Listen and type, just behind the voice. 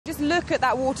look at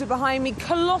that water behind me.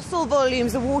 Colossal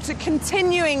volumes of water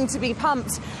continuing to be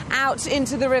pumped out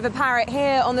into the River Parrett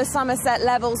here on the Somerset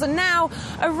levels. And now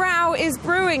a row is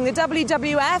brewing. The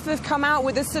WWF have come out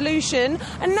with a solution,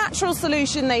 a natural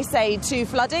solution, they say, to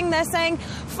flooding. They're saying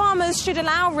farmers should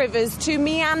allow rivers to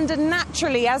meander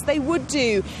naturally as they would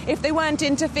do if they weren't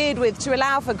interfered with, to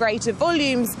allow for greater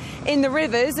volumes in the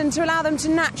rivers and to allow them to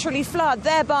naturally flood,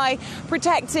 thereby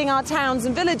protecting our towns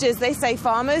and villages. They say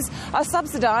farmers are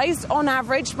subsidised on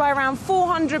average by around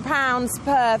 £400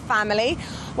 per family.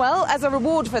 Well, as a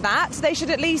reward for that, they should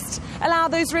at least allow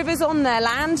those rivers on their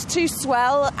land to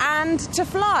swell and to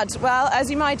flood. Well,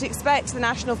 as you might expect, the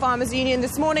National Farmers Union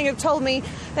this morning have told me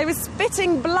they were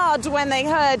spitting blood when they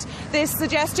heard this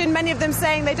suggestion, many of them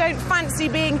saying they don't fancy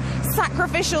being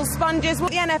sacrificial sponges. Well,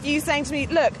 the NFU saying to me,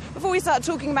 look, before we start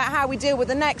talking about how we deal with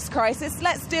the next crisis,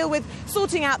 let's deal with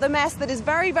sorting out the mess that is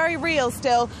very, very real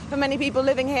still for many people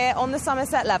living here on the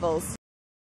Somerset levels.